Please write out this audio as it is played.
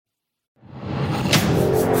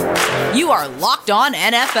are Locked On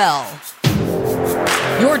NFL,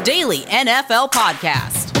 your daily NFL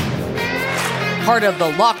podcast. Part of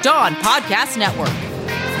the Locked On Podcast Network,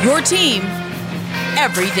 your team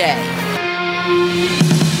every day.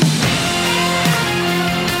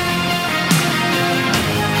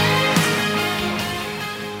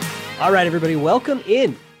 All right, everybody, welcome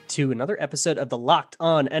in to another episode of the Locked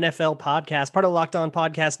On NFL podcast, part of the Locked On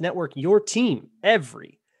Podcast Network, your team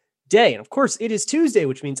every day. And of course, it is Tuesday,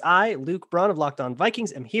 which means I, Luke Braun of Locked On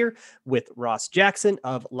Vikings, am here with Ross Jackson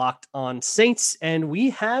of Locked On Saints. And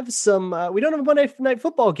we have some, we don't have a Monday Night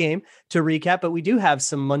Football game to recap, but we do have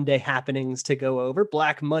some Monday happenings to go over.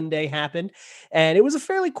 Black Monday happened, and it was a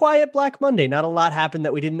fairly quiet Black Monday. Not a lot happened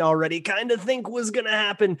that we didn't already kind of think was going to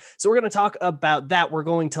happen. So we're going to talk about that. We're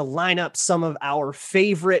going to line up some of our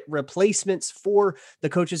favorite replacements for the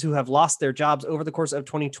coaches who have lost their jobs over the course of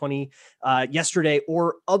 2020, yesterday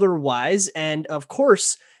or otherwise. And of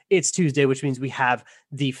course, it's Tuesday, which means we have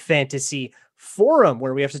the Fantasy Forum,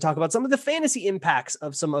 where we have to talk about some of the fantasy impacts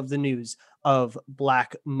of some of the news of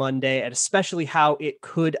Black Monday, and especially how it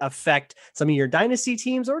could affect some of your dynasty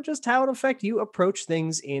teams, or just how it affect you approach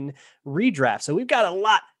things in redraft. So we've got a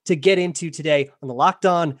lot to get into today on the Locked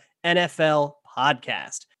On NFL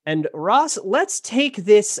podcast. And Ross, let's take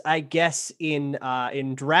this, I guess, in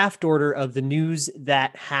draft order of the news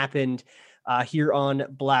that happened here on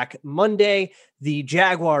Black Monday. The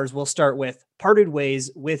Jaguars, will start with, parted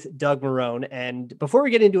ways with Doug Marrone. And before we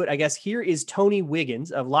get into it, I guess here is Tony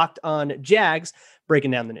Wiggins of Locked On Jags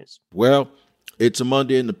breaking down the news. Well, it's a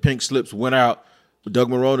Monday and the pink slips went out. Doug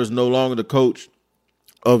Marrone is no longer the coach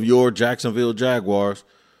of your Jacksonville Jaguars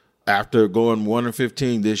after going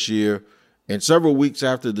 1-15 this year, and several weeks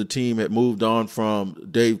after the team had moved on from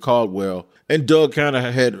Dave Caldwell. And Doug kind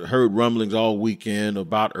of had heard rumblings all weekend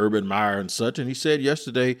about Urban Meyer and such. And he said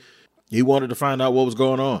yesterday he wanted to find out what was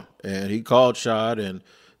going on. And he called Shad, and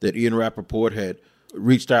that Ian Rappaport had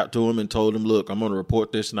reached out to him and told him, look, I'm going to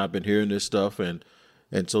report this, and I've been hearing this stuff. And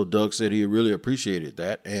so Doug said he really appreciated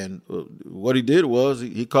that. And what he did was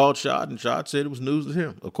he called Shad, and Shad said it was news to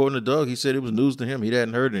him. According to Doug, he said it was news to him. He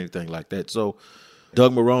hadn't heard anything like that. So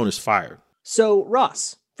Doug Marrone is fired. So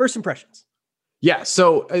Ross, first impressions. Yeah,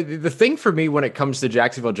 so the thing for me when it comes to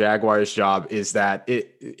Jacksonville Jaguars' job is that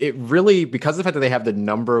it really, because of the fact that they have the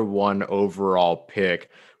number one overall pick,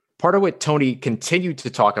 part of what Tony continued to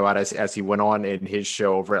talk about as he went on in his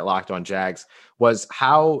show over at Locked On Jags was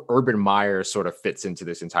how Urban Meyer sort of fits into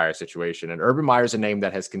this entire situation. And Urban Meyer is a name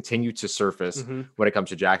that has continued to surface when it comes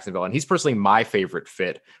to Jacksonville. And he's personally my favorite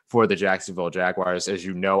fit for the Jacksonville Jaguars. As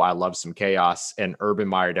you know, I love some chaos, and Urban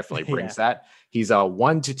Meyer definitely brings that. He's a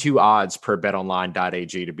 1 to 2 odds per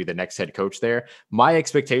betonline.ag to be the next head coach there. My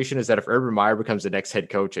expectation is that if Urban Meyer becomes the next head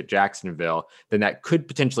coach at Jacksonville, then that could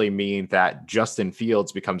potentially mean that Justin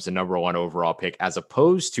Fields becomes the number one overall pick as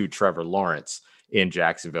opposed to Trevor Lawrence in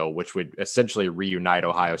Jacksonville, which would essentially reunite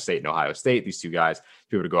Ohio State and Ohio State, these two guys, to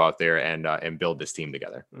be able to go out there and build this team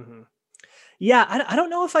together. Yeah, I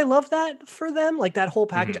don't know if I love that for them, like that whole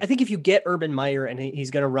package. I think if you get Urban Meyer and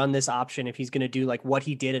he's going to run this option, if he's going to do like what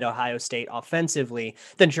he did at Ohio State offensively,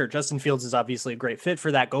 then sure, Justin Fields is obviously a great fit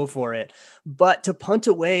for that. Go for it. But to punt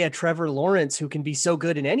away a Trevor Lawrence who can be so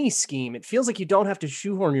good in any scheme, it feels like you don't have to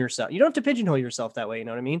shoehorn yourself. You don't have to pigeonhole yourself that way. You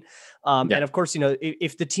know what I mean? And of course, you know,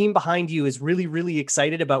 if the team behind you is really, really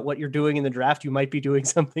excited about what you're doing in the draft, you might be doing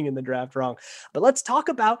something in the draft wrong. But let's talk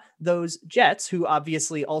about those Jets, who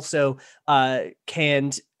obviously also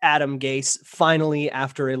canned Adam Gase finally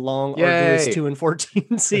after a long, arduous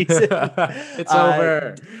 2-14 season. It's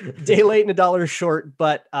over. Day late and a dollar short,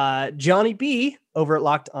 but Johnny B over at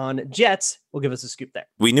Locked On Jets will give us a scoop there.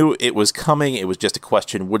 We knew it was coming. It was just a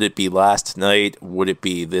question. Would it be last night? Would it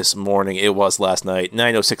be this morning? It was last night,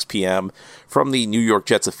 9:06 p.m. From the New York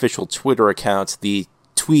Jets official Twitter account. The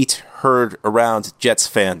tweet heard around Jets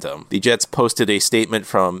fandom. The Jets posted a statement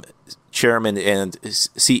from Chairman and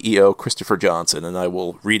CEO Christopher Johnson, and I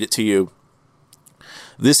will read it to you.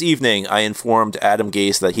 This evening, I informed Adam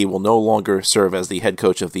Gase that he will no longer serve as the head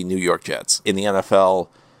coach of the New York Jets. In the NFL,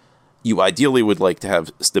 you ideally would like to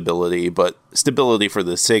have stability, but stability for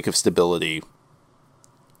the sake of stability,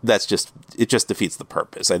 it just defeats the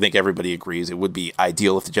purpose. I think everybody agrees it would be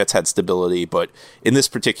ideal if the Jets had stability, but in this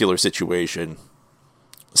particular situation,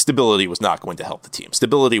 stability was not going to help the team.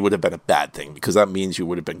 Stability would have been a bad thing because that means you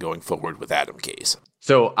would have been going forward with Adam Gase.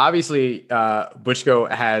 So obviously, Bushko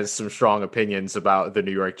has some strong opinions about the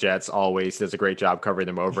New York Jets. Always does a great job covering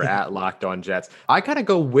them over at Locked On Jets. I kind of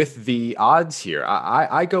go with the odds here.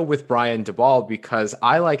 I go with Brian Daboll because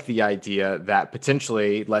I like the idea that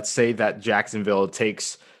potentially, let's say that Jacksonville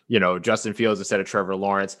takes Justin Fields instead of Trevor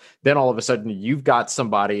Lawrence. Then all of a sudden you've got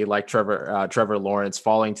somebody like Trevor Lawrence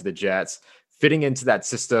falling to the Jets, fitting into that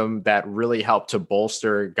system that really helped to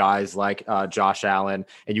bolster guys like Josh Allen,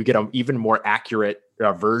 and you get an even more accurate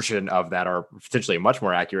version of that, or potentially a much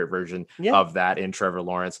more accurate version of that in Trevor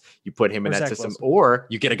Lawrence. You put him in that system, or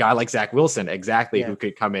you get a guy like Zach Wilson, who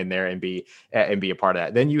could come in there and be a part of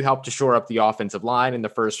that. Then you help to shore up the offensive line in the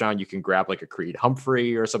first round. You can grab like a Creed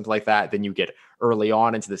Humphrey or something like that. Then you get early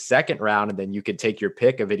on into the second round, and then you could take your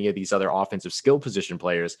pick of any of these other offensive skill position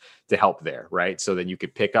players to help there, right? So then you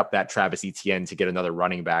could pick up that Travis Etienne to get another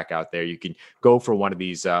running back out there. You can go for one of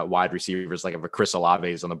these wide receivers, like if a Chris Olave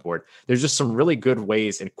is on the board. There's just some really good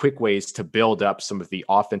ways and quick ways to build up some of the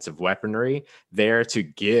offensive weaponry there to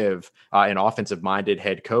give an offensive-minded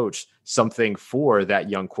head coach something for that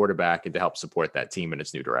young quarterback and to help support that team in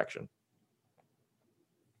its new direction.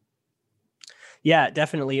 Yeah,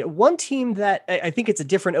 definitely. One team that I think it's a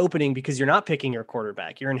different opening because you're not picking your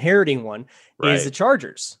quarterback, you're inheriting one, is the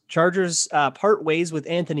Chargers. Chargers part ways with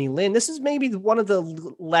Anthony Lynn. This is maybe one of the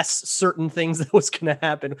less certain things that was going to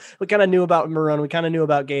happen. We kind of knew about Marrone. We kind of knew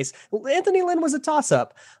about Gase. Anthony Lynn was a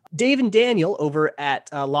toss-up. Dave and Daniel over at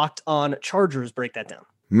Locked On Chargers break that down.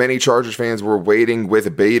 Many Chargers fans were waiting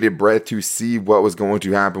with bated breath to see what was going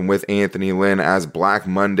to happen with Anthony Lynn as Black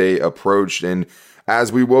Monday approached, and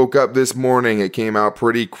as we woke up this morning, it came out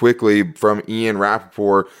pretty quickly from Ian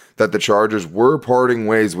Rappaport that the Chargers were parting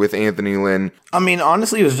ways with Anthony Lynn. I mean,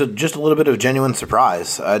 honestly, it was just a little bit of genuine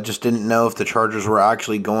surprise. I just didn't know if the Chargers were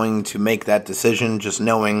actually going to make that decision, just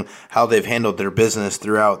knowing how they've handled their business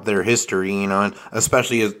throughout their history, and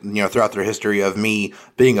especially throughout their history of me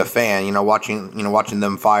being a fan, watching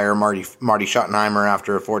them fire Marty Schottenheimer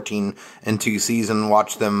after a 14-2 season,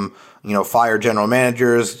 watch them, fire general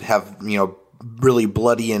managers, have, really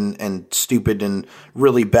bloody and stupid and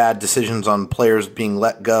really bad decisions on players being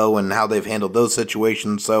let go and how they've handled those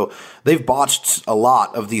situations. So they've botched a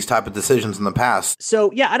lot of these type of decisions in the past.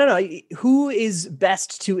 So, yeah, I don't know. Who is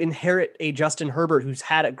best to inherit a Justin Herbert who's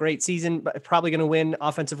had a great season, but probably going to win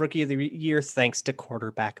Offensive Rookie of the Year thanks to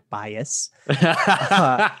quarterback bias?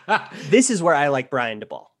 This is where I like Brian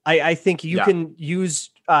Daboll. I think you can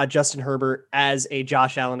use Justin Herbert as a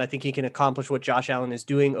Josh Allen. I think he can accomplish what Josh Allen is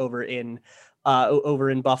doing over in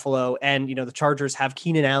Buffalo. And, the Chargers have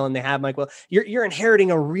Keenan Allen. They have Mike Will. You're inheriting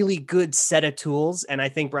a really good set of tools. And I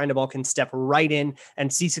think Brian Daboll can step right in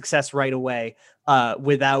and see success right away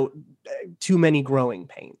without too many growing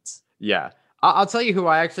pains. Yeah. I'll tell you who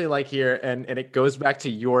I actually like here. And it goes back to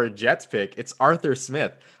your Jets pick. It's Arthur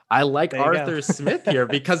Smith. I like Arthur Smith here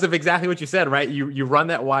because of exactly what you said, right? You run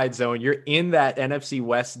that wide zone. You're in that NFC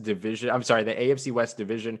West division. I'm sorry, the AFC West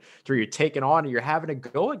division where you're taking on and you're having to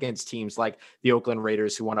go against teams like the Oakland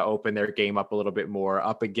Raiders who want to open their game up a little bit more,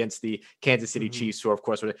 up against the Kansas City Chiefs, who, of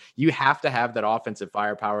course, you have to have that offensive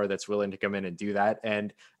firepower that's willing to come in and do that.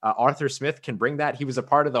 And Arthur Smith can bring that. He was a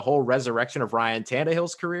part of the whole resurrection of Ryan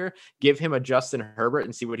Tannehill's career. Give him a Justin Herbert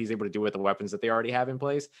and see what he's able to do with the weapons that they already have in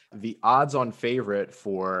place. The odds-on favorite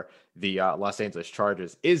for the Los Angeles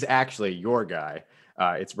Chargers is actually your guy.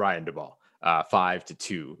 It's Brian Daboll,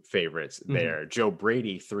 5-2 favorites there. Joe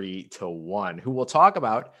Brady 3-1, who we'll talk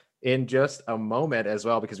about in just a moment as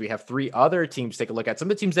well, because we have three other teams to take a look at.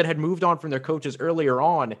 Some of the teams that had moved on from their coaches earlier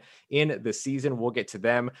on in the season. We'll get to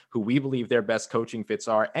them, who we believe their best coaching fits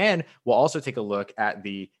are. And we'll also take a look at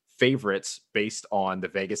the favorites based on the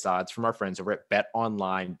Vegas odds from our friends over at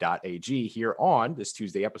betonline.ag here on this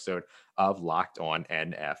Tuesday episode of Locked On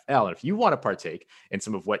NFL. And if you want to partake in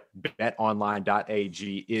some of what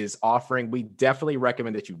betonline.ag is offering, we definitely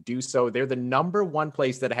recommend that you do so. They're the number one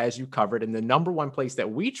place that has you covered and the number one place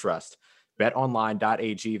that we trust.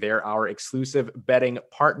 BetOnline.ag. They're our exclusive betting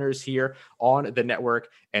partners here on the network,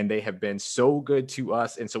 and they have been so good to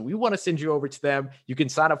us. And so we want to send you over to them. You can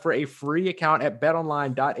sign up for a free account at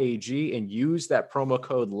BetOnline.ag and use that promo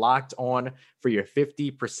code Locked On for your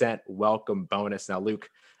 50% welcome bonus. Now, Luke,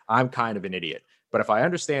 I'm kind of an idiot, but if I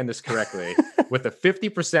understand this correctly, with a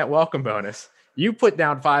 50% welcome bonus, you put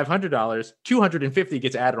down $500, $250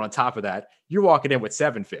 gets added on top of that. You're walking in with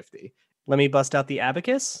 $750. Let me bust out the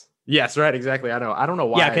abacus. Yes, right. Exactly. I don't know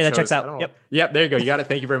why. Yeah, okay, that checks out. Yep, there you go. You got it.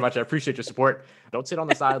 Thank you very much. I appreciate your support. Don't sit on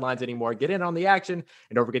the sidelines anymore. Get in on the action.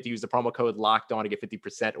 And don't forget to use the promo code Locked On to get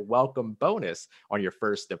 50% welcome bonus on your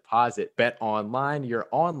first deposit. Bet Online, your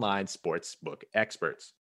online sportsbook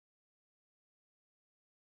experts.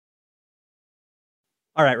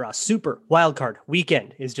 All right, Ross, Super Wildcard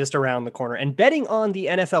Weekend is just around the corner. And betting on the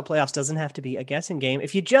NFL playoffs doesn't have to be a guessing game.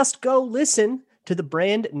 If you just go listen to the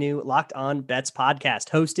brand new Locked On Bets podcast,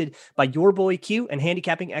 hosted by your boy Q and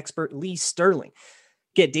handicapping expert Lee Sterling.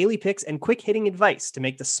 Get daily picks and quick hitting advice to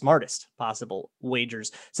make the smartest possible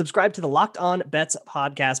wagers. Subscribe to the Locked On Bets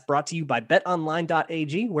podcast, brought to you by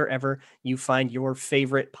betonline.ag, wherever you find your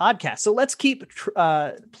favorite podcast. So let's keep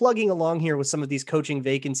plugging along here with some of these coaching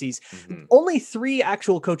vacancies. Only 3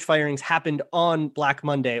 actual coach firings happened on Black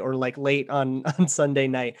Monday, or like late on Sunday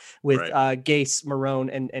night, with Gase, Marrone,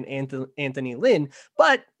 and Anthony Lynn.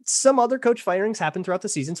 But some other coach firings happened throughout the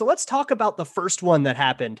season. So let's talk about the first one that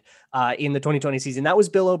happened in the 2020 season. That was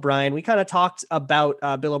Bill O'Brien. We kind of talked about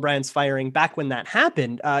Bill O'Brien's firing back when that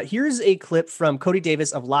happened. Here's a clip from Cody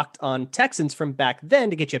Davis of Locked On Texans from back then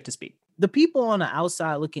to get you up to speed. The people on the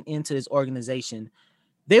outside looking into this organization,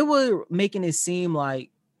 they were making it seem like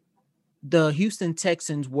the Houston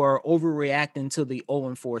Texans were overreacting to the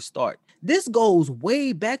 0-4 start. This goes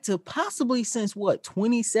way back to possibly since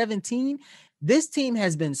 2017. This team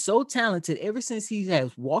has been so talented ever since he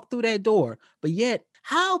has walked through that door, but yet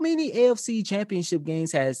how many AFC championship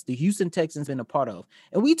games has the Houston Texans been a part of?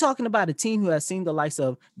 And we talking about a team who has seen the likes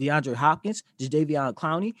of DeAndre Hopkins, Jadeveon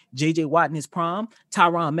Clowney, J.J. Watt in his prime,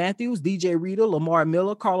 Tyrann Matthew, DJ Reader, Lamar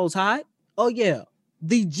Miller, Carlos Hyde. Oh yeah,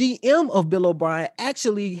 the GM of Bill O'Brien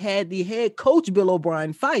actually had the head coach Bill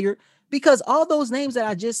O'Brien fired because all those names that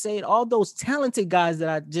I just said, all those talented guys that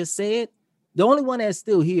I just said, the only one that's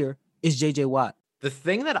still here is J.J. Watt. The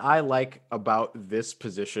thing that I like about this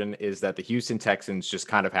position is that the Houston Texans just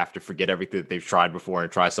kind of have to forget everything that they've tried before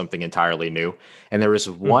and try something entirely new. And there is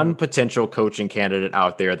one potential coaching candidate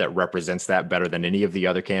out there that represents that better than any of the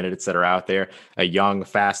other candidates that are out there. A young,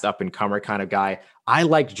 fast, up-and-comer kind of guy. I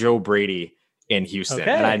like Joe Brady in Houston.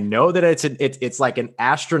 And I know that it's like an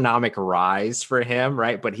astronomical rise for him,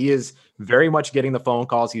 right? But he is very much getting the phone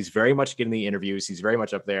calls. He's very much getting the interviews. He's very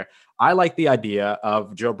much up there. I like the idea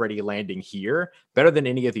of Joe Brady landing here better than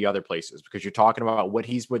any of the other places, because you're talking about what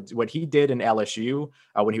he did in LSU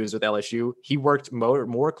when he was with LSU. He worked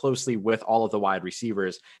more closely with all of the wide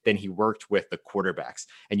receivers than he worked with the quarterbacks.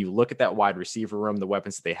 And you look at that wide receiver room, the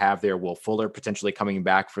weapons that they have there, Will Fuller potentially coming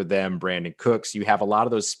back for them, Brandon Cooks. You have a lot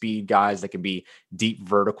of those speed guys that can be deep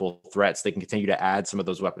vertical threats. They can continue to add some of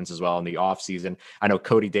those weapons as well in the offseason. I know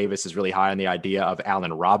Cody Davis is really high on the idea of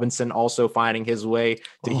Allen Robinson also finding his way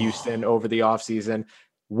to Houston over the offseason.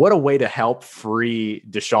 What a way to help free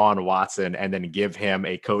Deshaun Watson and then give him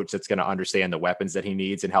a coach that's going to understand the weapons that he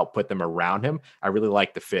needs and help put them around him. I really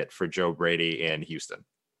like the fit for Joe Brady in Houston.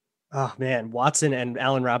 Oh man, Watson and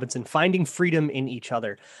Allen Robinson finding freedom in each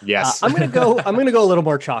other. Yes. I'm going to go a little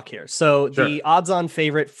more chalk here. So the odds-on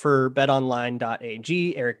favorite for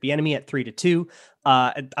betonline.ag, Eric Bieniemy at 3-2.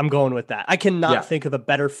 I'm going with that. I cannot think of a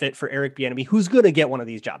better fit for Eric Bieniemy, who's going to get one of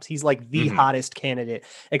these jobs. He's like the hottest candidate,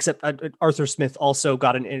 except Arthur Smith also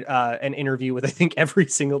got an interview with, I think, every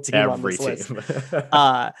single team on this list.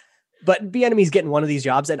 But Bieniemy's getting one of these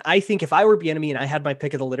jobs. And I think if I were Bieniemy and I had my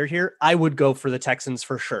pick of the litter here, I would go for the Texans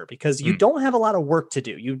for sure, because you don't have a lot of work to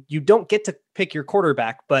do. You don't get to pick your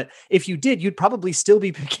quarterback, but if you did, you'd probably still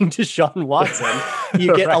be picking Deshaun Watson.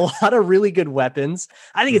 You get a lot of really good weapons.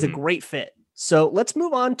 I think it's a great fit. So let's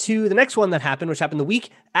move on to the next one that happened, which happened the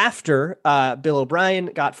week after Bill O'Brien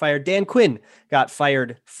got fired. Dan Quinn got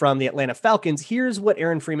fired from the Atlanta Falcons. Here's what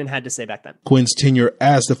Aaron Freeman had to say back then. Quinn's tenure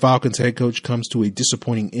as the Falcons head coach comes to a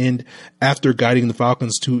disappointing end after guiding the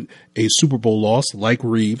Falcons to a Super Bowl loss, like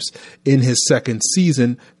Reeves, in his second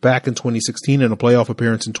season back in 2016 and a playoff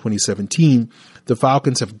appearance in 2017. The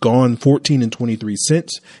Falcons have gone 14-23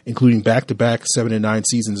 since, including back-to-back 7-9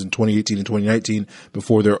 seasons in 2018 and 2019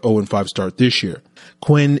 before their 0-5 start this year.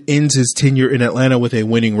 Quinn ends his tenure in Atlanta with a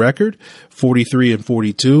winning record,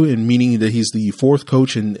 43-42, and meaning that he's the fourth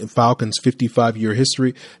coach in Falcons' 55-year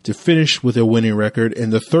history to finish with a winning record,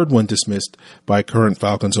 and the third one dismissed by current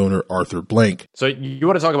Falcons owner Arthur Blank. So you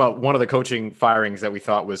want to talk about one of the coaching firings that we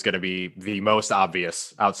thought was going to be the most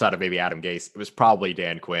obvious outside of maybe Adam Gase? It was probably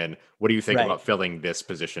Dan Quinn. What do you think about filling this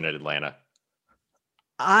position at Atlanta?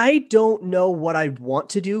 I don't know what I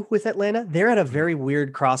want to do with Atlanta. They're at a very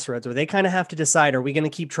weird crossroads where they kind of have to decide, are we going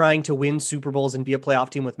to keep trying to win Super Bowls and be a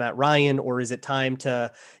playoff team with Matt Ryan? Or is it time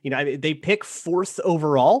to, they pick 4th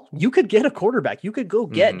overall. You could get a quarterback. You could go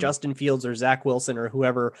get Justin Fields or Zach Wilson or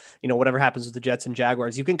whoever, whatever happens with the Jets and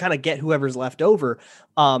Jaguars. You can kind of get whoever's left over.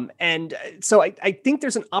 And so I think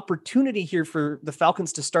there's an opportunity here for the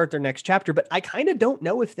Falcons to start their next chapter, but I kind of don't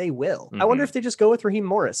know if they will. I wonder if they just go with Raheem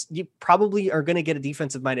Morris. You probably are going to get a defensive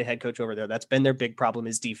defensive-minded head coach over there. That's been their big problem,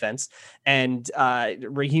 is defense. And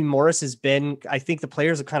Raheem Morris has been, I think the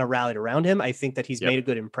players have kind of rallied around him. I think that he's made a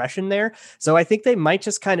good impression there. So I think they might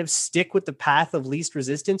just kind of stick with the path of least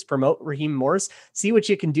resistance, promote Raheem Morris, see what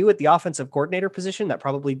you can do at the offensive coordinator position. That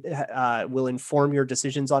probably will inform your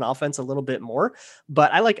decisions on offense a little bit more.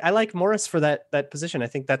 But I like Morris for that position. I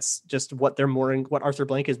think that's just what what Arthur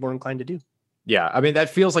Blank is more inclined to do. Yeah, I mean, that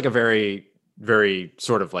feels like a very, very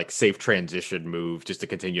sort of like safe transition move just to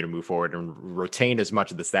continue to move forward and retain as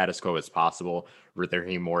much of the status quo as possible with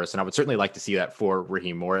Raheem Morris. And I would certainly like to see that for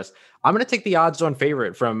Raheem Morris. I'm going to take the odds-on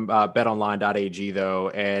favorite from betonline.ag, though,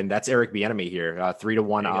 and that's Eric Bieniemy here,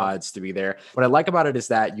 3-1 odds to be there. What I like about it is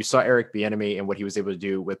that you saw Eric Bieniemy and what he was able to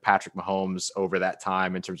do with Patrick Mahomes over that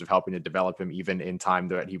time in terms of helping to develop him, even in time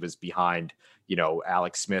that he was behind,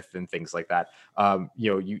 Alex Smith and things like that.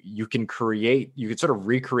 You can sort of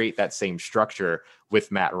recreate that same structure with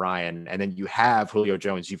Matt Ryan, and then you have Julio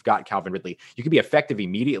Jones, you've got Calvin Ridley. You can be effective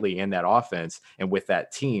immediately in that offense and with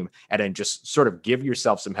that team, and then just sort of give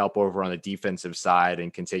yourself some help over on the defensive side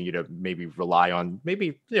and continue to maybe rely on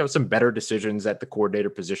some better decisions at the coordinator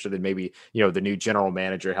position, and maybe, the new general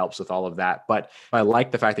manager helps with all of that. But I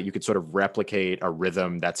like the fact that you could sort of replicate a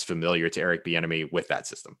rhythm that's familiar to Eric Bieniemy with that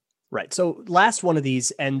system. Right. So last one of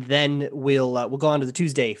these, and then we'll go on to the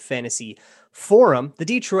Tuesday Fantasy Forum. The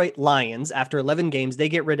Detroit Lions, after 11 games, they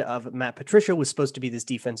get rid of Matt Patricia, was supposed to be this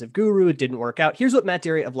defensive guru. It didn't work out. Here's what Matt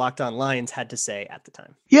Derry of Locked On Lions had to say at the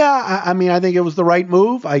time. Yeah, I mean, I think it was the right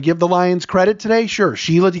move. I give the Lions credit today. Sure,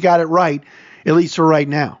 Sheila, you got it right, at least for right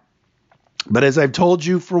now. But as I've told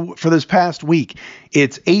you for this past week,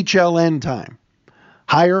 it's HLN time.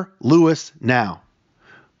 Hire Louis now.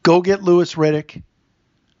 Go get Louis Riddick.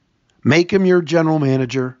 Make him your general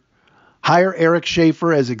manager. Hire Eric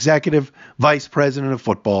Schaefer as executive vice president of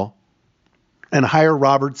football. And hire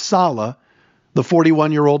Robert Saleh, the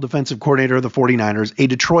 41-year-old defensive coordinator of the 49ers, a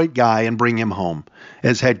Detroit guy, and bring him home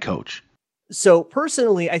as head coach. So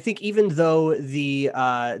personally, I think even though the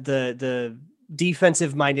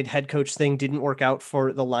defensive-minded head coach thing didn't work out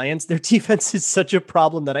for the Lions, their defense is such a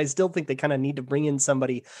problem that I still think they kind of need to bring in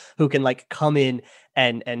somebody who can come in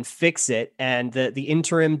and fix it. And the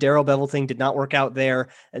interim Darrell Bevell thing did not work out there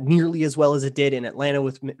nearly as well as it did in Atlanta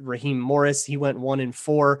with Raheem Morris. He went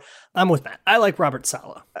 1-4. I'm with Matt. I like Robert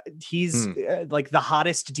Saleh. He's like the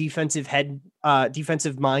hottest defensive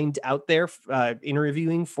mind out there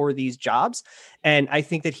interviewing for these jobs. And I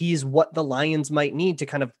think that he's what the Lions might need to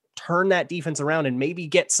kind of turn that defense around and maybe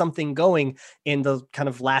get something going in the kind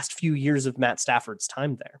of last few years of Matt Stafford's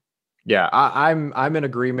time there. Yeah, I'm in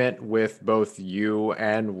agreement with both you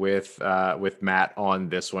and with Matt on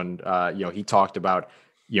this one. He talked about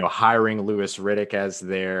hiring Louis Riddick as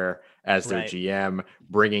their GM,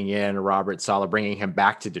 bringing in Robert Saleh, bringing him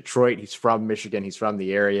back to Detroit. He's from Michigan. He's from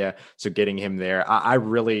the area. So getting him there, I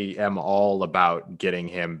really am all about getting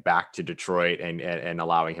him back to Detroit and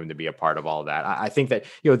allowing him to be a part of all of that. I think that,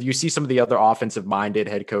 you see some of the other offensive minded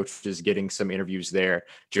head coaches getting some interviews there.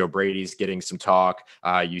 Joe Brady's getting some talk.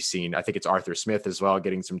 You've seen, I think it's Arthur Smith as well,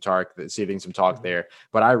 getting some talk there.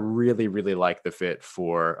 But I really, really like the fit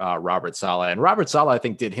for Robert Saleh. And Robert Saleh, I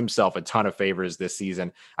think, did himself a ton of favors this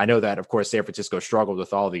season. I know that, of course, San Francisco struggled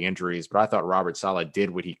with all the injuries, but I thought Robert Saleh did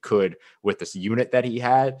what he could with this unit that he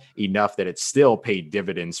had, enough that it still paid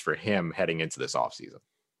dividends for him heading into this offseason.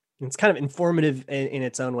 It's kind of informative in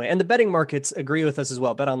its own way. And the betting markets agree with us as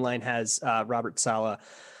well. BetOnline has Robert Saleh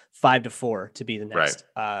 5-4 to be the next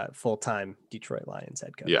full-time Detroit Lions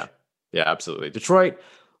head coach. Yeah, absolutely. Detroit,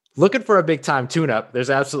 looking for a big time tune-up. There's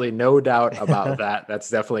absolutely no doubt about that. That's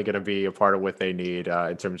definitely going to be a part of what they need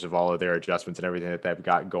in terms of all of their adjustments and everything that they've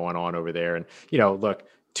got going on over there. And, look,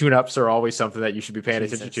 tune-ups are always something that you should be paying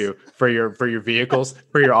attention to for your vehicles,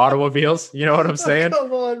 for your automobiles. You know what I'm saying?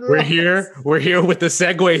 Come on, we're here with the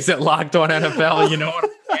segues at Locked On NFL. You know what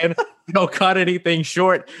I'm saying? Don't cut anything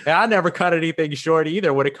short. And I never cut anything short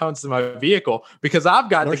either when it comes to my vehicle, because I've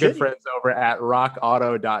got the good friends over at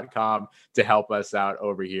rockauto.com to help us out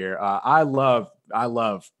over here. I love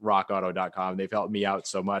rockauto.com. They've helped me out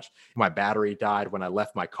so much. My battery died when I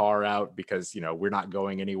left my car out because, we're not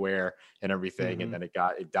going anywhere and everything. Mm-hmm. And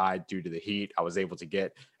then it died due to the heat. I was able to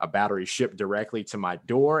get a battery shipped directly to my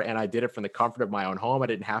door, and I did it from the comfort of my own home. I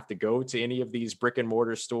didn't have to go to any of these brick and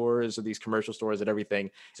mortar stores or these commercial stores and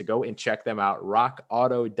everything. To go and check them out,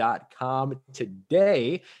 rockauto.com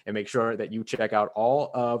today, and make sure that you check out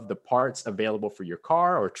all of the parts available for your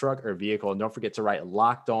car or truck or vehicle. And don't forget to write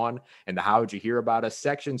Locked On in the How'd You Hear About Us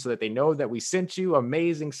section so that they know that we sent you.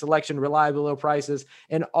 Amazing selection, reliable low prices,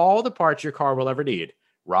 and all the parts your car will ever need.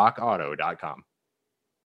 rockauto.com.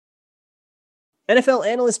 NFL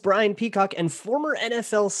analyst Brian Peacock and former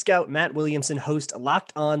NFL scout Matt Williamson host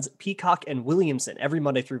Locked On's Peacock and Williamson every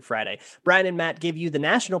Monday through Friday. Brian and Matt give you the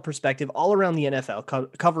national perspective all around the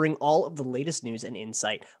NFL, covering all of the latest news and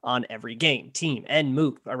insight on every game, team, and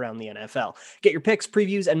move around the NFL. Get your picks,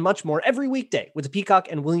 previews, and much more every weekday with the Peacock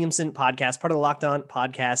and Williamson podcast, part of the Locked On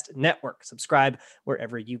Podcast Network. Subscribe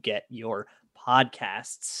wherever you get your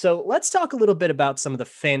podcasts. So let's talk a little bit about some of the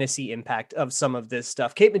fantasy impact of some of this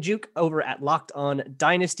stuff. Kate Magdziuk over at Locked On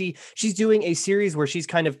Dynasty. She's doing a series where she's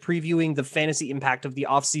kind of previewing the fantasy impact of the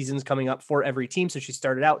off seasons coming up for every team. So she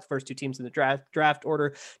started out with the first two teams in the draft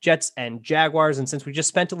order, Jets and Jaguars. And since we just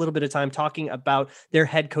spent a little bit of time talking about their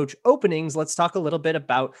head coach openings, let's talk a little bit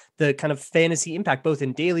about the kind of fantasy impact, both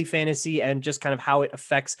in daily fantasy and just kind of how it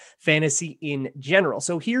affects fantasy in general.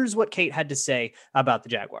 So here's what Kate had to say about the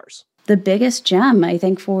Jaguars. The biggest gem, I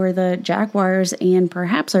think, for the Jaguars and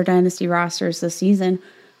perhaps our dynasty rosters this season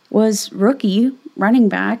was rookie running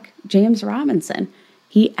back James Robinson.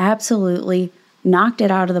 He absolutely knocked it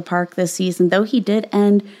out of the park this season, though he did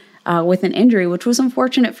end with an injury, which was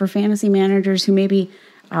unfortunate for fantasy managers who maybe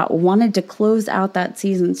wanted to close out that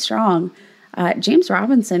season strong. James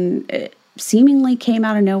Robinson seemingly came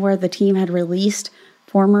out of nowhere. The team had released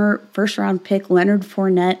former first-round pick Leonard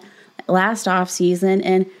Fournette last offseason,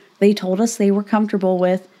 and they told us they were comfortable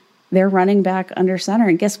with their running back under center.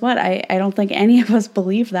 And guess what? I don't think any of us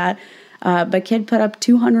believe that. But Kid put up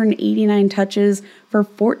 289 touches for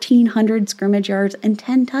 1,400 scrimmage yards and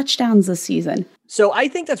 10 touchdowns this season. So I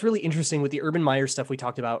think that's really interesting with the Urban Meyer stuff we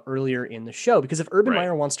talked about earlier in the show, because if Urban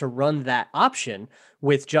Meyer wants to run that option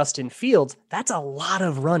with Justin Fields, that's a lot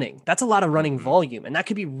of running. That's a lot of running volume. And that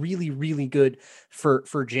could be really, really good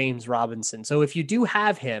for James Robinson. So if you do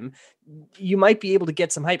have him, you might be able to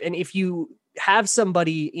get some hype. And if you have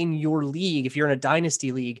somebody in your league, if you're in a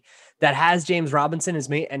dynasty league that has James Robinson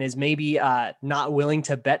and is maybe not willing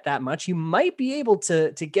to bet that much, you might be able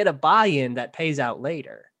to get a buy-in that pays out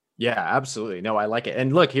later. Yeah, absolutely. No, I like it.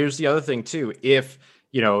 And look, here's the other thing too. If,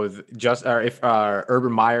 if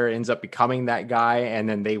Urban Meyer ends up becoming that guy and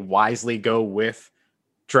then they wisely go with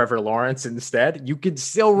Trevor Lawrence instead, you could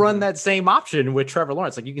still run that same option with Trevor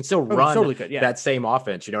Lawrence. Like you can still run that same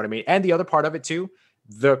offense. You know what I mean? And the other part of it too,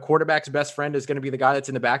 the quarterback's best friend is going to be the guy that's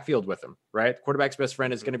in the backfield with him, right? The quarterback's best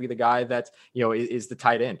friend is going to be the guy that, is the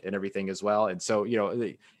tight end and everything as well. And so,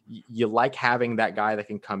 you like having that guy that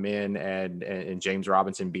can come in and James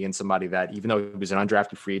Robinson being somebody that, even though he was an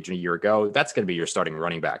undrafted free agent a year ago, that's going to be your starting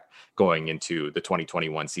running back going into the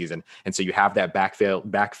 2021 season. And so you have that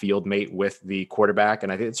backfield mate with the quarterback.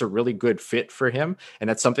 And I think it's a really good fit for him. And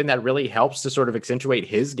that's something that really helps to sort of accentuate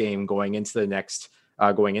his game going into the next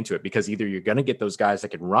going into it, because either you're going to get those guys that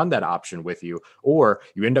can run that option with you, or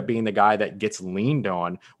you end up being the guy that gets leaned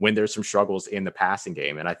on when there's some struggles in the passing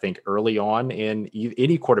game. And I think early on in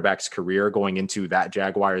any quarterback's career going into that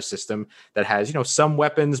Jaguars system that has, some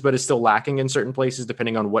weapons, but is still lacking in certain places,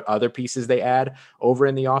 depending on what other pieces they add over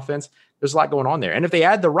in the offense, there's a lot going on there. And if they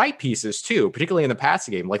add the right pieces too, particularly in the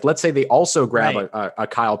passing game, like let's say they also grab a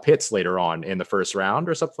Kyle Pitts later on in the first round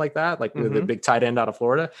or something like that, like the big tight end out of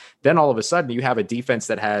Florida, then all of a sudden you have a defense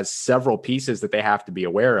that has several pieces that they have to be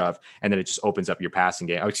aware of. And then it just opens up your passing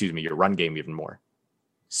game, your run game even more.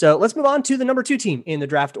 So let's move on to the number 2 team in the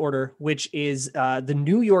draft order, which is the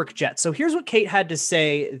New York Jets. So here's what Kate had to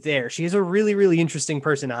say there. She is a really, really interesting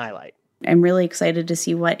person to highlight. I'm really excited to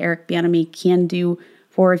see what Eric Bieniemy can do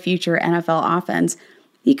for a future NFL offense.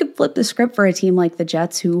 He could flip the script for a team like the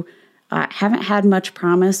Jets, who haven't had much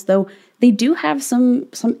promise, though they do have some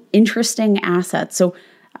interesting assets. So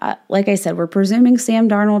like I said, we're presuming Sam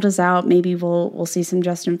Darnold is out. Maybe we'll see some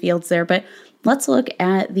Justin Fields there, but let's look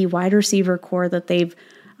at the wide receiver core that they've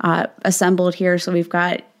assembled here. So we've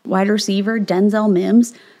got wide receiver Denzel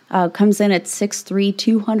Mims, comes in at 6'3",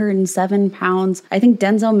 207 pounds. I think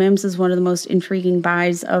Denzel Mims is one of the most intriguing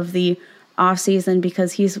buys of the offseason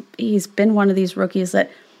because he's been one of these rookies that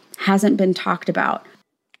hasn't been talked about.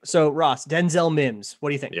 So Ross, Denzel Mims, what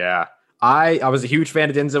do you think? Yeah. I was a huge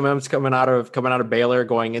fan of Denzel Mims coming out of Baylor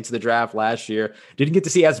going into the draft last year. Didn't get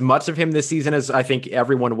to see as much of him this season as I think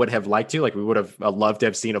everyone would have liked to. Like we would have loved to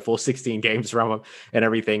have seen a full 16 games from him and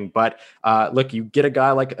everything. But look, you get a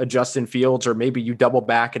guy like a Justin Fields, or maybe you double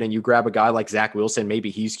back and you grab a guy like Zach Wilson.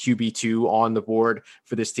 Maybe he's QB2 on the board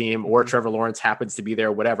for this team, or Trevor Lawrence happens to be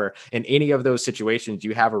there, whatever. In any of those situations,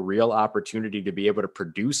 you have a real opportunity to be able to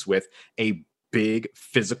produce with a big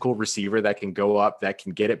physical receiver that can go up, that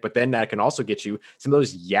can get it, but then that can also get you some of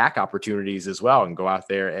those yak opportunities as well and go out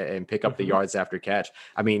there and pick up the yards after catch.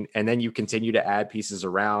 I mean, and then you continue to add pieces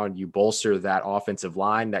around, you bolster that offensive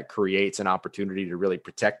line that creates an opportunity to really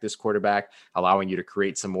protect this quarterback, allowing you to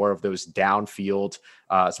create some more of those downfield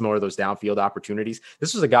opportunities.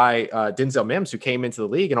 This was a guy, Denzel Mims, who came into the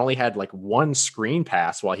league and only had like one screen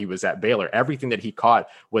pass while he was at Baylor. Everything that he caught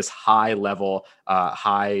was high level,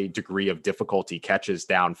 high degree of difficulty catches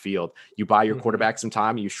downfield. You buy your quarterback some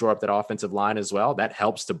time, you shore up that offensive line as well. That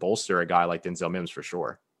helps to bolster a guy like Denzel Mims for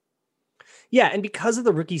sure. Yeah, and because of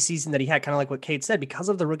the rookie season that he had, kind of like what Kate said, because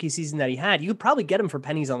of the rookie season that he had, you could probably get him for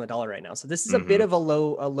pennies on the dollar right now. So this is a bit of a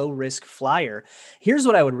low risk flyer. Here's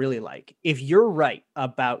what I would really like. If you're right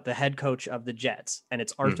about the head coach of the Jets and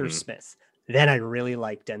it's Arthur Smith, then I really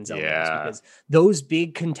like Denzel Mims, because those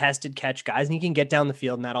big contested catch guys, and he can get down the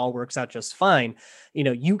field and that all works out just fine. You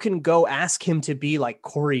know, you can go ask him to be like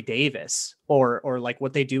Corey Davis or like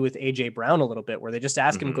what they do with AJ Brown a little bit, where they just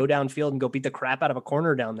ask him to go downfield and go beat the crap out of a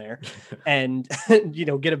corner down there and, you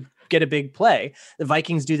know, get a big play. The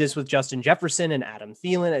Vikings do this with Justin Jefferson and Adam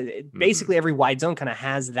Thielen. Basically every wide zone kind of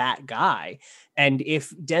has that guy. And if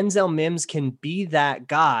Denzel Mims can be that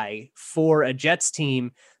guy for a Jets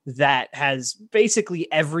team that has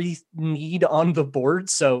basically every need on the board,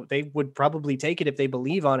 so they would probably take it if they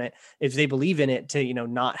believe in it, to, you know,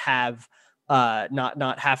 not have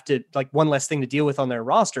to, like, one less thing to deal with on their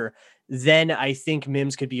roster, then I think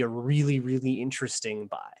Mims could be a really, really interesting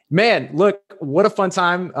buy. Man, look, what a fun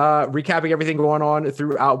time recapping everything going on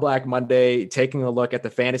throughout Black Monday, taking a look at the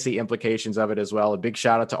fantasy implications of it as well. A big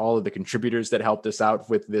shout out to all of the contributors that helped us out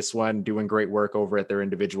with this one, doing great work over at their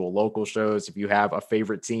individual local shows. If you have a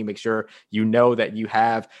favorite team, make sure you know that you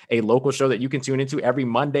have a local show that you can tune into every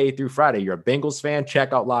Monday through Friday. You're a Bengals fan,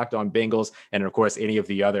 check out Locked On Bengals. And of course, any of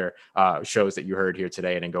the other shows that you heard here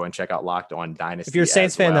today, and then go and check out Locked On Dynasty. If you're a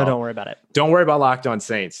Saints fan, though, don't worry about it. Don't worry about Locked On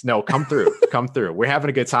Saints. No, come through. Come through. We're having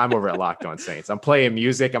a good time over at Locked On Saints. I'm playing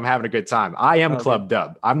music. I'm having a good time. I am Club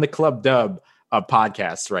Dub. I'm the Club Dub of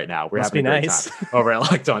podcasts right now. We're having a great time over at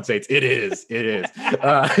Locked On Saints. It is.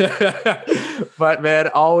 But man,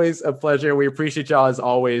 always a pleasure. We appreciate y'all as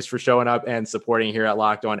always for showing up and supporting here at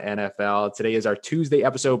Locked On NFL. Today is our Tuesday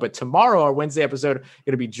episode, but tomorrow, our Wednesday episode,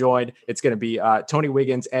 going to be joined. It's going to be Tony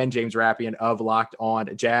Wiggins and James Rappian of Locked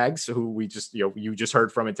On Jags, who we just, you just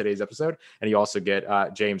heard from in today's episode. And you also get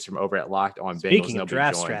James from over at Locked On Bengals. Speaking of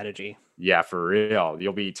draft strategy. Yeah, for real.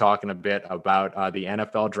 You'll be talking a bit about the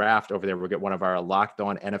NFL draft over there. We'll get one of our Locked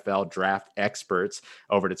On NFL draft experts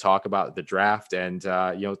over to talk about the draft and,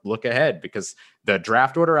 look ahead, because the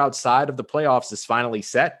draft order outside of the playoffs is finally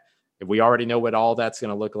set. We already know what all that's going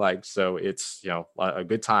to look like. So it's, a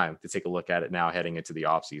good time to take a look at it now heading into the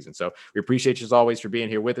offseason. So we appreciate you as always for being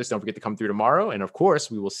here with us. Don't forget to come through tomorrow. And of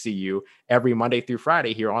course, we will see you every Monday through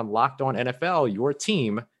Friday here on Locked On NFL, your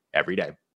team every day.